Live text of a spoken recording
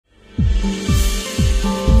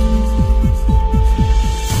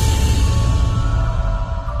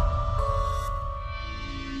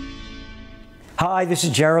Hi, this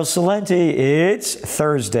is Gerald Celente. It's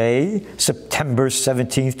Thursday, September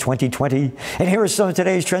 17th, 2020. And here are some of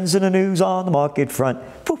today's trends in the news on the market front.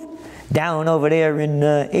 Poof, down over there in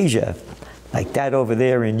Asia, like that over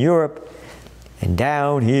there in Europe, and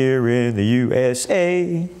down here in the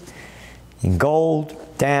USA. In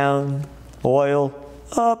gold, down, oil,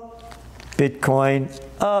 up, Bitcoin,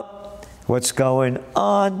 up. What's going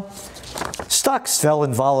on? Stocks fell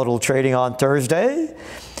in volatile trading on Thursday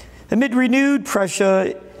amid renewed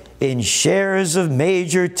pressure in shares of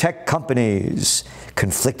major tech companies,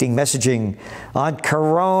 conflicting messaging on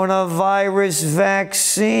coronavirus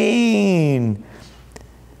vaccine,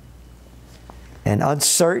 and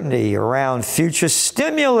uncertainty around future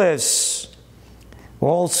stimulus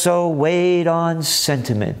also weighed on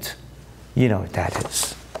sentiment. You know what that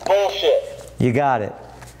is. Bullshit. You got it.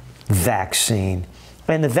 Vaccine.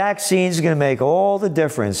 And the vaccine's going to make all the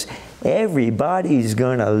difference. Everybody's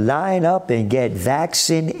going to line up and get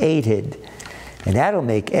vaccinated. And that'll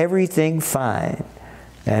make everything fine.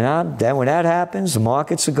 And then when that happens, the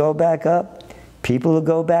markets will go back up, people will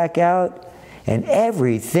go back out, and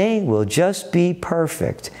everything will just be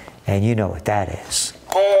perfect. And you know what that is.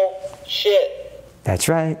 Bullshit. That's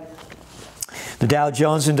right. The Dow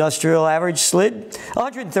Jones Industrial Average slid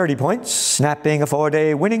 130 points, snapping a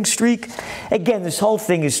 4-day winning streak. Again, this whole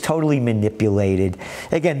thing is totally manipulated.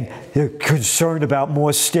 Again, they're concerned about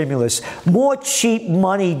more stimulus, more cheap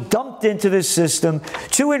money dumped into the system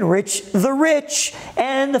to enrich the rich.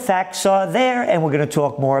 And the facts are there, and we're going to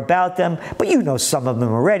talk more about them. But you know some of them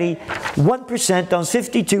already. 1% owns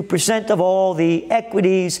 52% of all the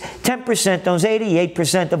equities, 10% owns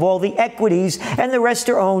 88% of all the equities, and the rest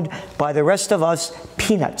are owned by the rest of us.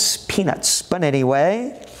 Peanuts. But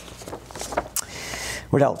anyway,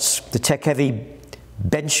 what else? The tech-heavy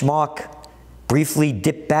benchmark briefly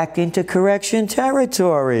dipped back into correction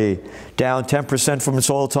territory, down 10% from its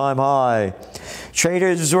all-time high.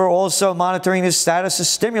 Traders were also monitoring the status of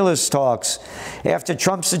stimulus talks after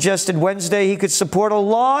Trump suggested Wednesday he could support a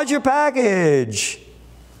larger package.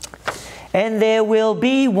 And there will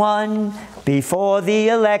be one before the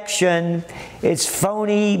election. It's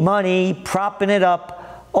phony money propping it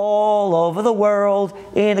up all over the world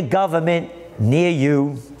in a government near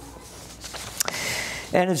you.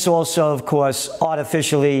 And it's also, of course,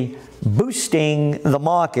 artificially boosting the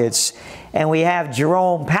markets. And we have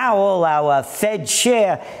Jerome Powell, our Fed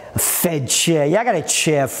chair. Yeah, I got a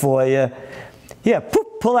chair for you. Yeah,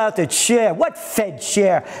 pull out the chair. What Fed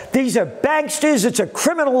chair? These are banksters. It's a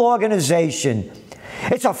criminal organization.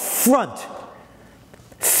 It's a front.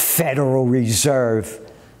 Federal Reserve.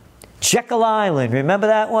 Jekyll Island. Remember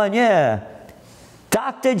that one? Yeah.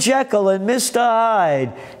 Dr. Jekyll and Mr.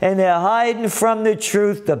 Hyde. And they're hiding from the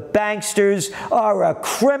truth. The banksters are a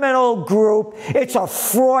criminal group. It's a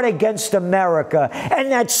fraud against America.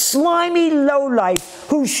 And that slimy lowlife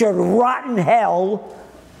who should rot in hell.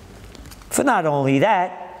 For not only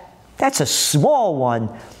that, that's a small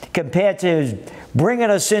one compared to bringing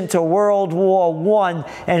us into World War I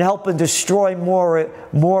and helping destroy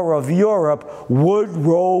more of Europe,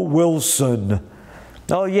 Woodrow Wilson.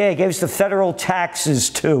 Oh yeah, he gave us the federal taxes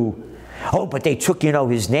too. Oh, but they took, you know,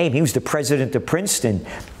 his name. He was the president of Princeton.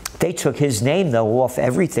 They took his name, though, off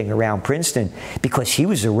everything around Princeton because he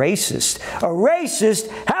was a racist. A racist?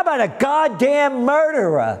 How about a goddamn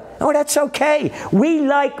murderer? Oh, that's okay. We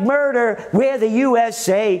like murder. We're the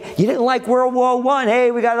USA. You didn't like World War I?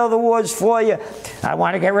 Hey, we got other wars for you. I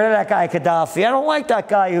want to get rid of that guy, Gaddafi. I don't like that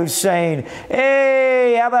guy Hussein.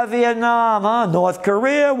 Hey, how about Vietnam, huh? North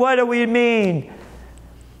Korea? What do we mean?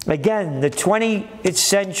 Again, the 20th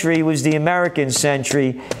century was the American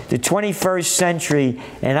century. The 21st century,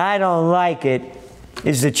 and I don't like it,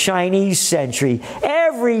 is the Chinese century.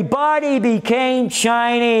 Everybody became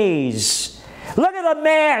Chinese. Look at the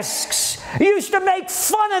masks. You used to make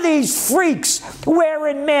fun of these freaks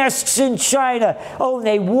wearing masks in China. Oh, and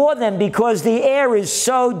they wore them because the air is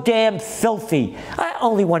so damn filthy.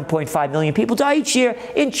 Only 1.5 million people die each year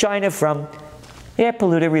in China from air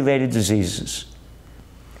polluted related diseases.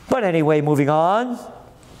 But anyway, moving on.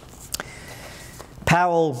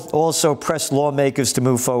 Powell also pressed lawmakers to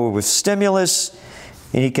move forward with stimulus.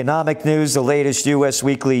 In economic news, the latest U.S.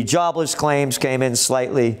 weekly jobless claims came in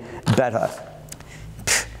slightly better.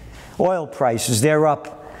 Oil prices, they're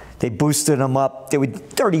up. They boosted them up. They were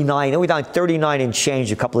 39. They were down 39 and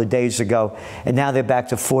change a couple of days ago. And now they're back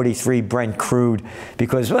to 43 Brent crude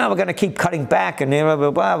because, well, we're going to keep cutting back. And blah,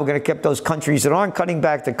 blah, blah. We're going to keep those countries that aren't cutting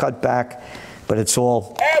back to cut back. But it's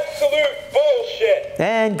all absolute bullshit.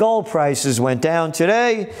 And gold prices went down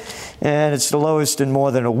today, and it's the lowest in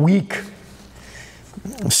more than a week.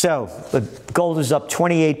 So the gold is up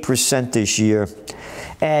 28% this year.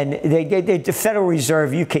 And the Federal Reserve,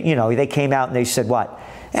 they came out and they said what?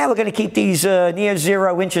 Yeah, we're going to keep these near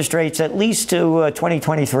zero interest rates at least to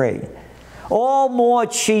 2023. All more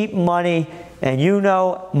cheap money, and you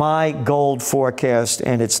know my gold forecast,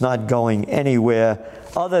 and it's not going anywhere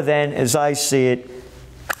other than, as I see it,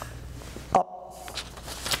 up.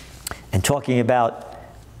 And talking about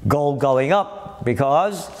gold going up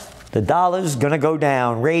because the dollar's going to go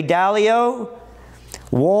down. Ray Dalio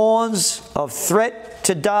warns of threat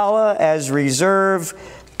to dollar as reserve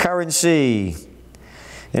currency.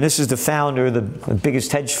 And this is the founder of the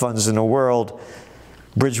biggest hedge funds in the world,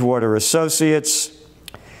 Bridgewater Associates.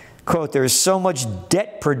 Quote, there is so much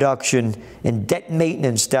debt production and debt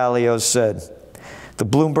maintenance, Dalio said. The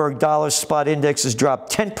Bloomberg Dollar Spot Index has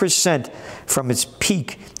dropped 10% from its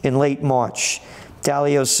peak in late March.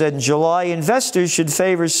 Dalio said in July, investors should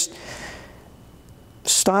favor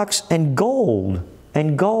stocks and gold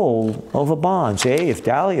over bonds. Hey, if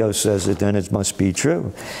Dalio says it, then it must be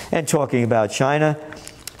true. And talking about China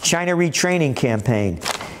retraining campaign.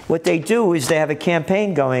 What they do is they have a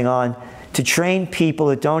campaign going on to train people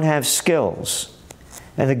that don't have skills.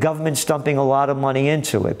 And the government's dumping a lot of money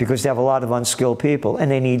into it because they have a lot of unskilled people,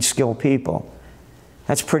 and they need skilled people.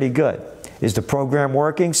 That's pretty good. Is the program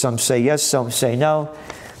working? Some say yes, some say no.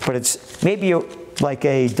 But it's maybe like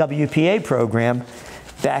a WPA program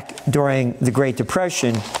back during the Great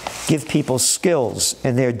Depression, give people skills,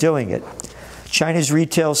 and they're doing it. China's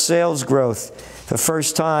retail sales growth, the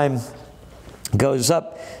first time, goes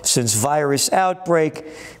up since virus outbreak,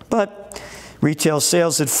 but retail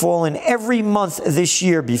sales had fallen every month this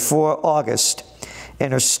year before August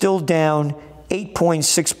and are still down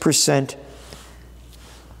 8.6%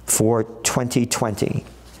 for 2020.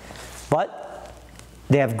 But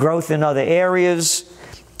they have growth in other areas,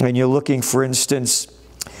 and you're looking, for instance,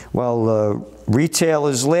 retail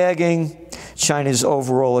is lagging. China's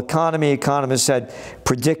overall economy, economists had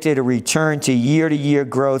predicted a return to year-to-year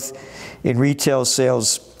growth in retail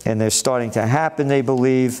sales, and they're starting to happen, they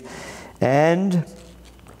believe. And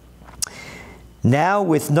now,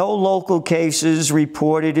 with no local cases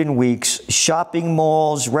reported in weeks, shopping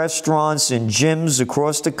malls, restaurants, and gyms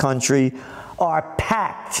across the country are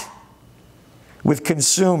packed with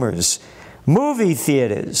consumers. Movie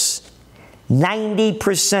theaters,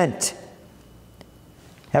 90%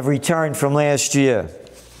 have returned from last year.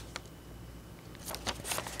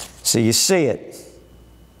 So you see it.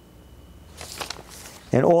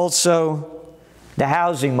 And also, the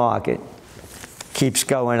housing market keeps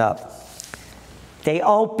going up. They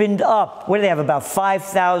opened up. What do they have? About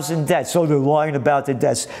 5,000 deaths. So they're lying about the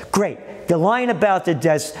deaths. Great. They're lying about the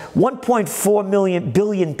deaths. 1.4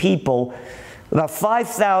 billion people, about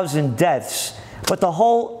 5,000 deaths. But the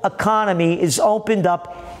whole economy is opened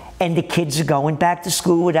up, and the kids are going back to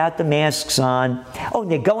school without the masks on. Oh,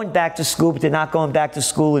 and they're going back to school, but they're not going back to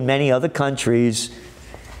school in many other countries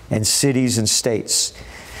and cities and states.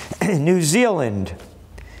 New Zealand,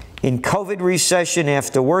 in COVID recession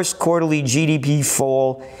after worst quarterly GDP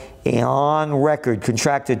fall on record,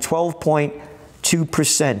 contracted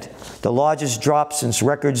 12.2%, the largest drop since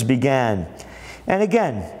records began. And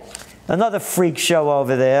again, another freak show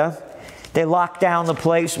over there. They locked down the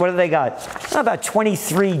place. What do they got? About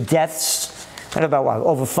 23 deaths. And about what,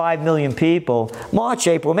 over 5 million people. March,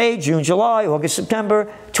 April, May, June, July, August, September,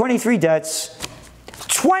 23 deaths.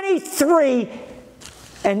 23!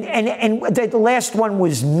 And the last one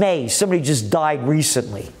was May. Somebody just died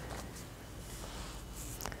recently.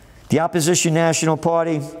 The opposition National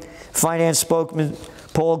Party finance spokesman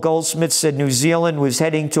Paul Goldsmith said New Zealand was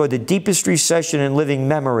heading toward the deepest recession in living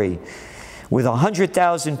memory. With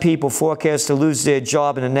 100,000 people forecast to lose their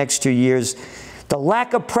job in the next 2 years, the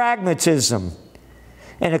lack of pragmatism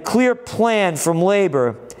and a clear plan from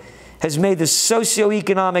labor has made the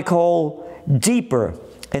socioeconomic hole deeper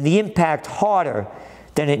and the impact harder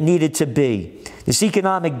than it needed to be. This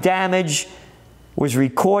economic damage was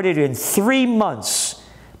recorded in 3 months,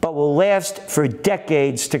 but will last for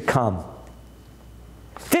decades to come.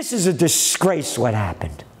 This is a disgrace what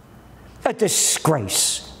happened. A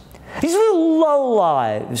disgrace. These little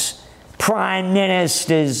lowlives, prime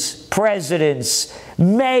ministers, presidents,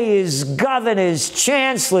 mayors, governors,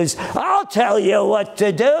 chancellors, I'll tell you what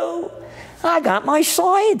to do. I got my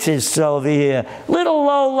scientists over here, little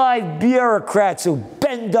low-life bureaucrats who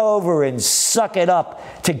bend over and suck it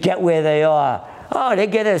up to get where they are. Oh, they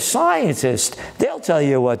get a scientist. They'll tell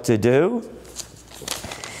you what to do.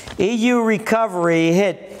 EU recovery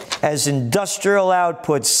hit as industrial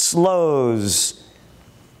output slows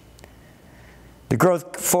The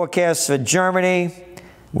growth forecast for Germany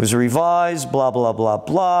was revised, blah, blah, blah,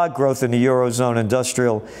 blah. Growth in the Eurozone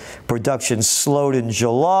industrial production slowed in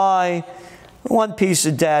July. One piece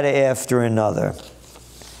of data after another.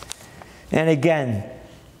 And again,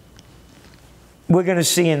 we're going to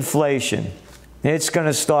see inflation. It's going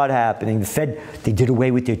to start happening. The Fed, they did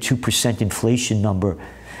away with their 2% inflation number,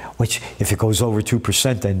 which if it goes over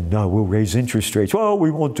 2%, then no, we'll raise interest rates. Well,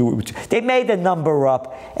 we won't do it. They made the number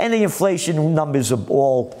up, and the inflation numbers are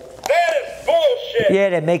all... That is bullshit! Yeah,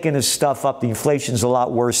 they're making this stuff up. The inflation's a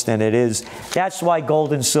lot worse than it is. That's why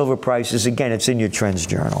gold and silver prices, again, it's in your Trends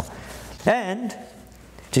Journal. And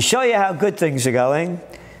to show you how good things are going,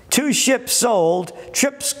 2 ships sold,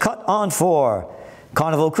 trips cut on 4.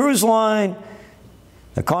 Carnival Cruise Line,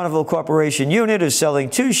 the Carnival Corporation unit is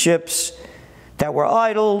selling 2 ships that were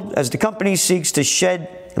idled as the company seeks to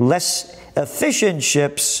shed less efficient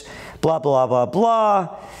ships, blah, blah, blah,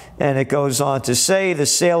 blah. And it goes on to say the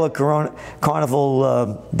sale of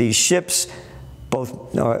Carnival, these ships,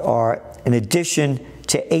 both are in addition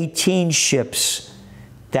to 18 ships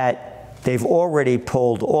that they've already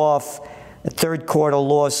pulled off. A third quarter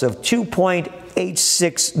loss of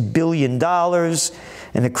 $2.86 billion.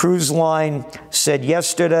 And the cruise line said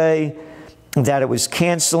yesterday that it was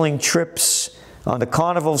canceling trips on the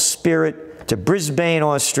Carnival Spirit to Brisbane,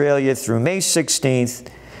 Australia through May 16th,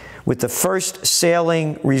 with the first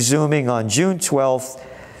sailing resuming on June 12th.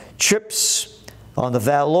 Trips on the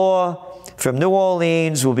Valor from New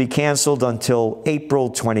Orleans will be canceled until April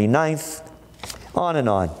 29th. On and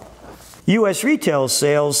on. U.S. retail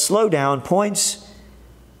sales slowdown points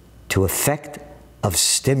to effect of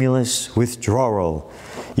stimulus withdrawal.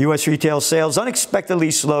 U.S. retail sales unexpectedly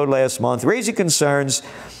slowed last month, raising concerns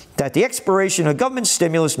that the expiration of government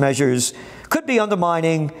stimulus measures could be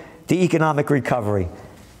undermining the economic recovery.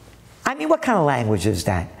 I mean, what kind of language is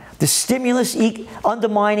that? The stimulus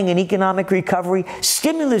undermining an economic recovery?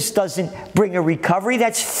 Stimulus doesn't bring a recovery.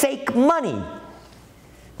 That's fake money.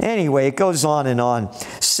 Anyway, it goes on and on.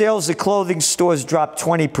 Sales at clothing stores dropped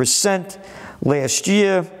 20% last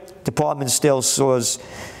year. Department stores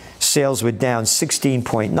sales were down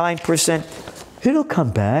 16.9%. It'll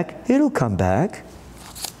come back. It'll come back.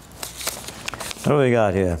 What do we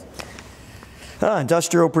got here?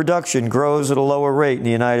 Industrial production grows at a lower rate in the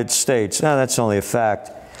United States. Now, that's only a fact.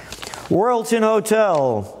 Worldton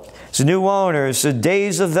Hotel, its new owners, the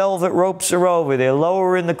days of velvet ropes are over. They're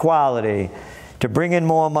lowering the quality to bring in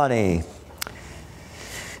more money.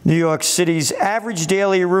 New York City's average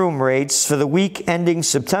daily room rates for the week ending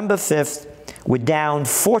September 5th were down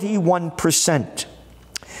 41%,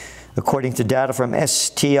 according to data from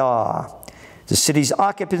STR. The city's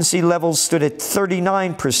occupancy levels stood at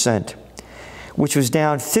 39%, which was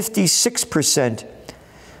down 56%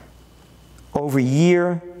 over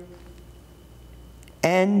year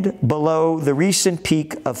and below the recent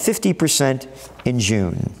peak of 50% in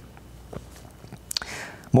June.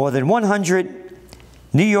 More than 100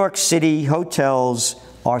 New York City hotels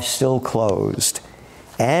are still closed.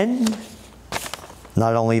 And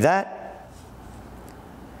not only that,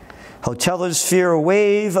 hoteliers fear a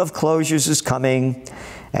wave of closures is coming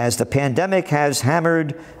as the pandemic has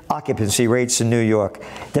hammered occupancy rates in New York.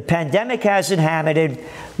 The pandemic hasn't hammered it.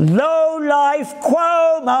 Low-life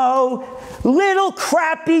Cuomo, little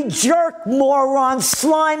crappy jerk moron,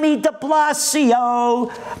 slimy de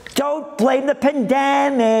Blasio. Don't blame the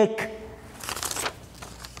pandemic.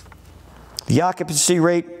 The occupancy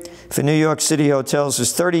rate for New York City hotels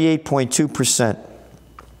is 38.2%.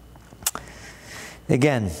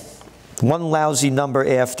 Again, one lousy number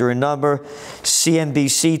after another.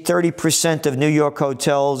 CNBC, 30% of New York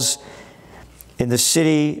hotels in the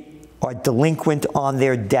city are delinquent on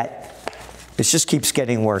their debt. It just keeps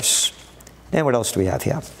getting worse. And what else do we have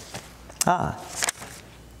here?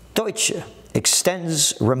 Deutsche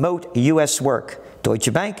extends remote U.S. work.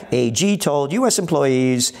 Deutsche Bank AG told U.S.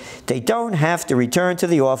 employees they don't have to return to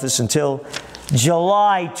the office until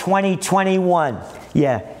July 2021.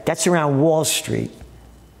 Yeah, that's around Wall Street.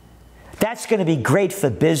 That's going to be great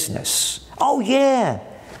for business. Oh, yeah.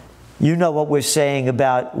 You know what we're saying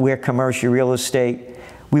about where commercial real estate.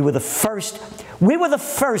 We were the first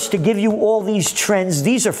to give you all these trends.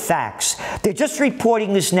 These are facts. They're just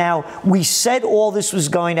reporting this now. We said all this was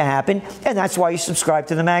going to happen, and that's why you subscribe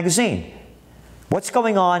to the magazine. What's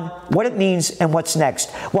going on, what it means, and what's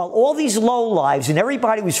next. While all these lowlives and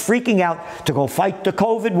everybody was freaking out to go fight the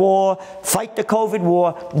COVID war,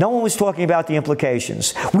 no one was talking about the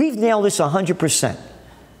implications. We've nailed this 100%.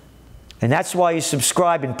 And that's why you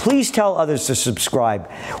subscribe, and please tell others to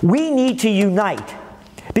subscribe. We need to unite,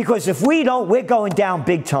 because if we don't, we're going down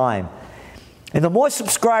big time. And the more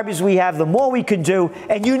subscribers we have, the more we can do,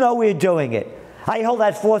 and you know we're doing it. I hold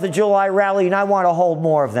that 4th of July rally, and I want to hold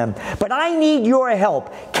more of them. But I need your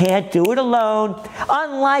help. Can't do it alone.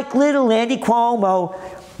 Unlike little Andy Cuomo,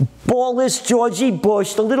 ballless Georgie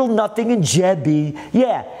Bush, the little nothing, and Jebby.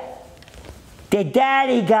 Yeah, their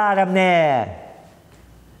daddy got them there.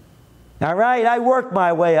 All right, I worked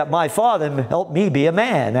my way up. My father helped me be a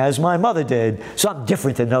man, as my mother did. So I'm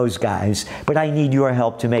different than those guys. But I need your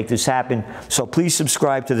help to make this happen. So please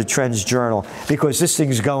subscribe to the Trends Journal, because this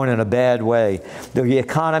thing's going in a bad way. The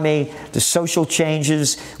economy, the social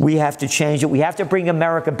changes, we have to change it. We have to bring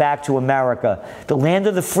America back to America, the land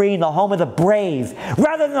of the free and the home of the brave,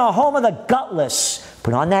 rather than the home of the gutless.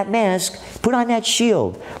 Put on that mask. Put on that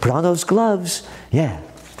shield. Put on those gloves. Yeah.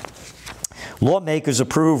 Lawmakers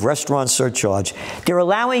approve restaurant surcharge. They're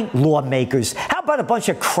allowing lawmakers. How about a bunch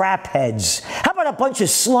of crap heads? How about a bunch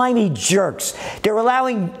of slimy jerks? They're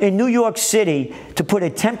allowing in New York City to put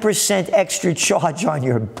a 10% extra charge on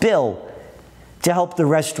your bill to help the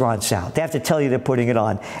restaurants out. They have to tell you they're putting it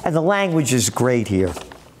on. And the language is great here.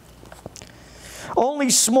 Only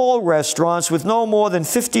small restaurants with no more than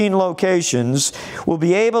 15 locations will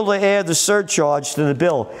be able to add the surcharge to the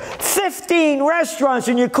bill. 15 restaurants,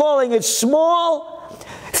 and you're calling it small?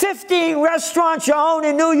 15 restaurants you own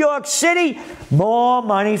in New York City? More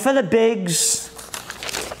money for the bigs.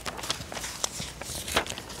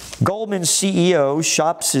 Goldman CEO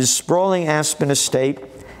shops his sprawling Aspen estate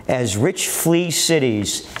as rich flee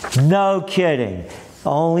cities. No kidding.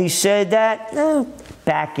 Only said that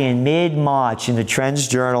back in mid-March in the Trends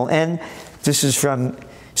Journal, and this is from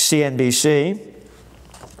CNBC.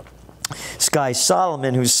 This guy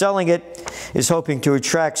Solomon, who's selling it, is hoping to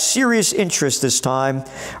attract serious interest this time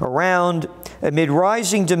around amid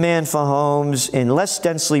rising demand for homes in less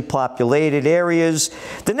densely populated areas.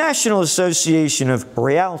 The National Association of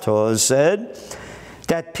Realtors said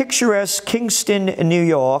that picturesque Kingston, New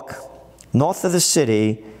York, north of the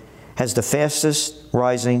city, has the fastest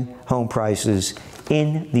rising home prices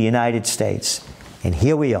in the United States. And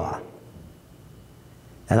here we are.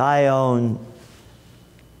 And I own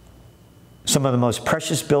some of the most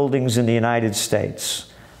precious buildings in the United States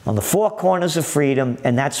on the four corners of freedom,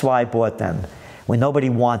 and that's why I bought them when nobody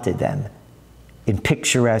wanted them, in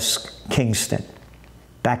picturesque Kingston.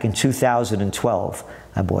 Back in 2012,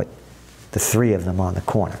 I bought the 3 of them on the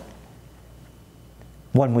corner.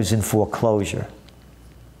 One was in foreclosure.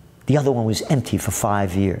 The other one was empty for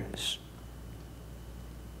 5 years.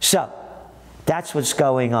 So, that's what's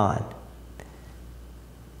going on.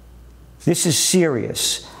 This is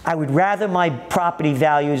serious. I would rather my property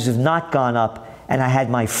values have not gone up and I had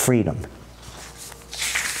my freedom.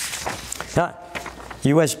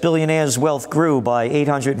 U.S. billionaires' wealth grew by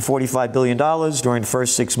 $845 billion during the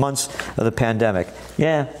first 6 months of the pandemic.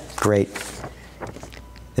 Yeah, great.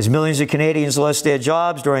 As millions of Canadians lost their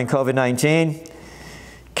jobs during COVID-19,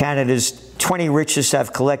 Canada's 20 richest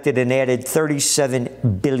have collected and added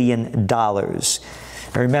 $37 billion.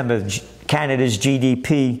 Remember, Canada's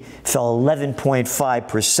GDP fell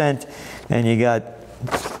 11.5%, and you got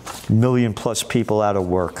a million plus people out of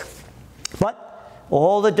work. But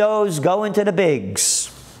all the dough's going to the bigs.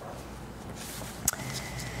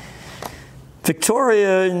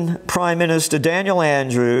 Victorian Prime Minister Daniel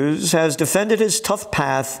Andrews has defended his tough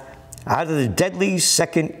path out of the deadly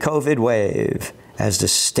second COVID wave as the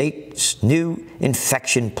state's new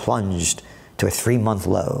infection plunged to a 3-month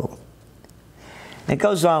low. It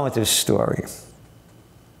goes on with this story.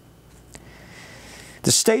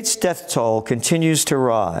 The state's death toll continues to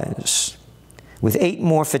rise, with 8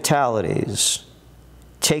 more fatalities,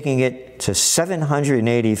 taking it to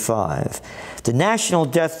 785. The national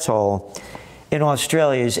death toll in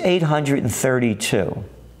Australia is 832.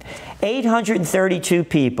 832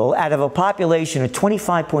 people out of a population of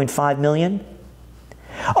 25.5 million.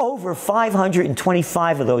 Over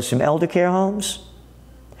 525 of those from elder care homes.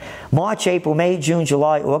 March, April, May, June,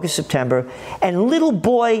 July, August, September, and a little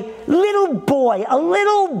tiny,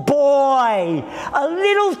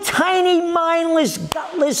 mindless,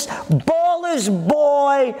 gutless, ballless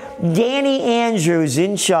boy, Danny Andrews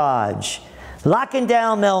in charge. Locking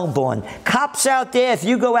down Melbourne. Cops out there, if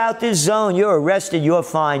you go out this zone, you're arrested, you're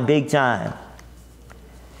fined big time.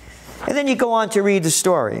 And then you go on to read the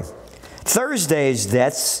story. Thursday's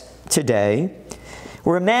deaths today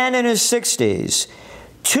were a man in his 60s,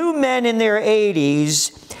 2 men in their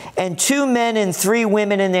 80s, and 2 men and 3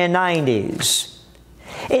 women in their 90s.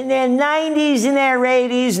 In their 90s and their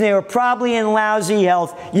 80s, and they were probably in lousy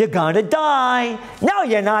health. You're gonna die. No,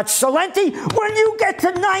 you're not, Salenti. When you get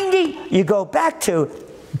to 90, you go back to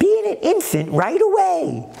being an infant right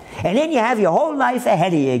away. And then you have your whole life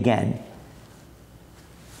ahead of you again.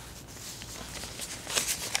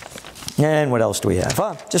 And what else do we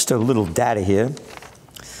have? Just a little data here.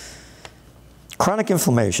 Chronic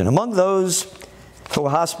inflammation. Among those who were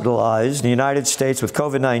hospitalized in the United States with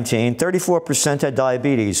COVID-19, 34% had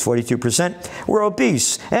diabetes, 42% were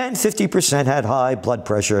obese, and 50% had high blood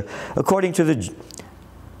pressure, according to the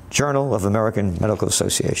Journal of American Medical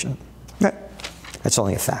Association. That's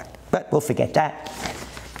only a fact, but we'll forget that.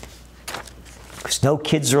 Because no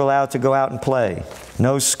kids are allowed to go out and play.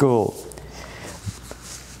 No school.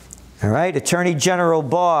 All right, Attorney General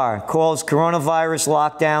Barr calls coronavirus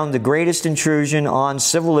lockdown the greatest intrusion on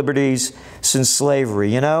civil liberties since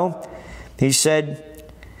slavery. You know, he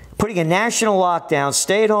said, putting a national lockdown,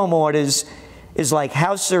 stay-at-home orders, is like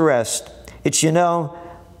house arrest. It's, you know,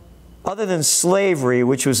 other than slavery,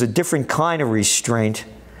 which was a different kind of restraint,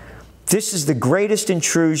 this is the greatest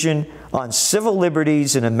intrusion on civil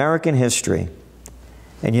liberties in American history.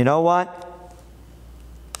 And you know what?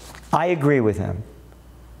 I agree with him.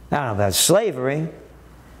 I don't know about slavery,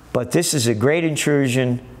 but this is a great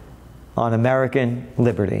intrusion on American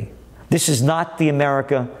liberty. This is not the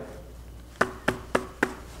America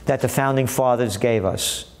that the Founding Fathers gave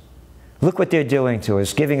us. Look what they're doing to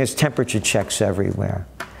us, giving us temperature checks everywhere,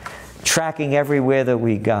 tracking everywhere that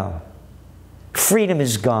we go. Freedom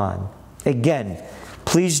is gone. Again,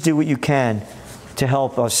 please do what you can to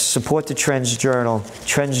help us support the Trends Journal,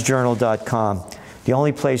 trendsjournal.com. The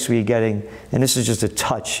only place we're getting, and this is just a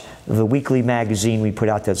touch of the weekly magazine we put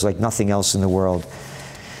out that's like nothing else in the world.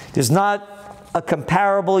 There's not a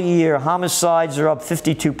comparable year. Homicides are up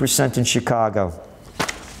 52% in Chicago.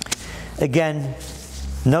 Again,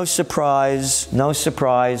 no surprise, no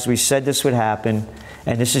surprise. We said this would happen,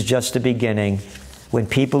 and this is just the beginning. When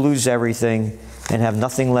people lose everything and have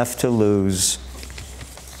nothing left to lose,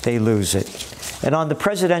 they lose it. And on the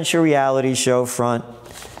presidential reality show front,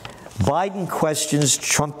 Biden questions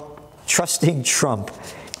trusting Trump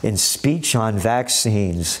in speech on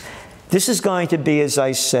vaccines. This is going to be, as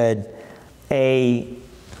I said, a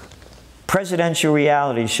presidential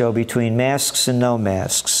reality show between masks and no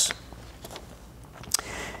masks.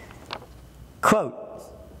 Quote,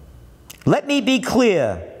 "Let me be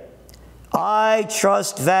clear. I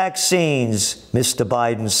trust vaccines," Mr.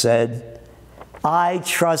 Biden said. "I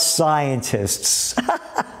trust scientists."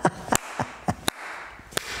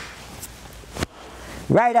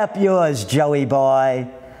 Right up yours, Joey boy.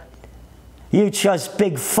 You trust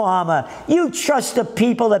Big Pharma. You trust the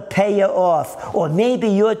people that pay you off. Or maybe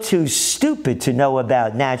you're too stupid to know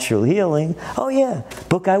about natural healing. Oh yeah,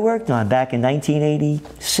 book I worked on back in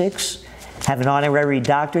 1986. Have an honorary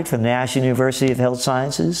doctorate from the National University of Health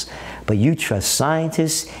Sciences. But you trust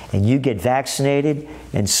scientists and you get vaccinated,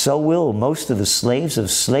 and so will most of the slaves of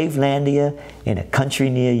Slavelandia in a country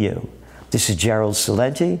near you. This is Gerald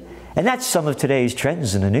Celente. And that's some of today's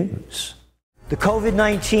trends in the news. The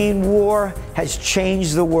COVID-19 war has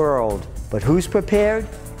changed the world, but who's prepared?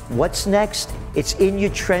 What's next? It's in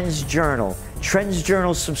your Trends Journal. Trends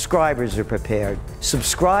Journal subscribers are prepared.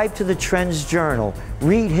 Subscribe to the Trends Journal.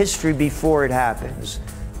 Read history before it happens.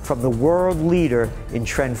 From the world leader in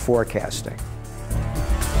trend forecasting.